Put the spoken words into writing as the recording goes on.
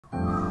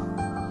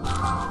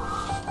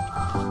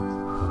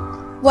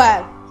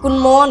Well,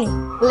 good morning,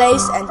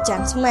 ladies and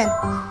gentlemen.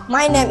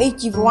 My name is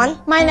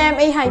Jiwan. My name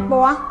is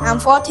Haipo. I'm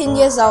 14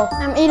 years old.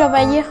 I'm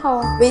 11 years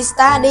old. We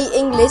study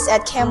English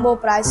at Campbell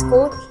Primary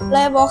School,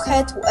 level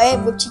K to A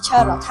with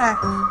teacher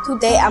Rotha.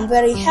 Today I'm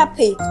very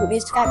happy to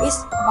describe it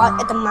about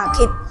at the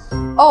market.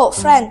 Oh,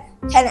 friend,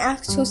 can I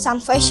ask you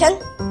some question?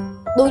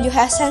 Do you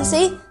have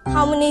sensi?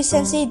 How many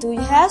sensi do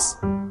you have?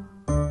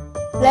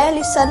 Let's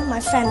listen, my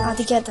friend, all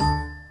together.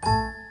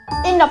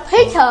 In the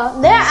picture,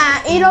 there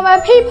are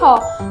 11 people.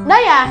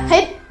 They are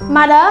his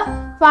mother,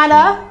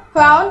 father,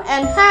 brown,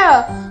 and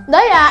hair.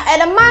 They are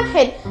at the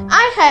market.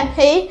 I can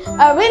see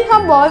a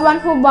little boy, one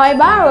who buy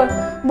barrel.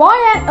 Boy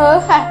and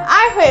earth has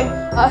ice cream.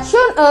 A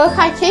soon earth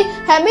has cheese,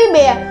 happy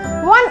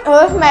bear. One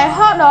earth made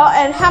hot dog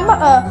and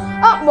hamburger.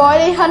 A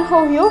boy listen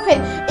who use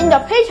it. In the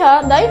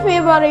picture, they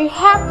feel very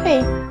happy.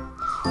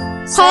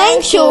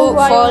 Thank you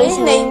for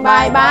listening.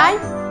 Bye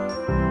bye.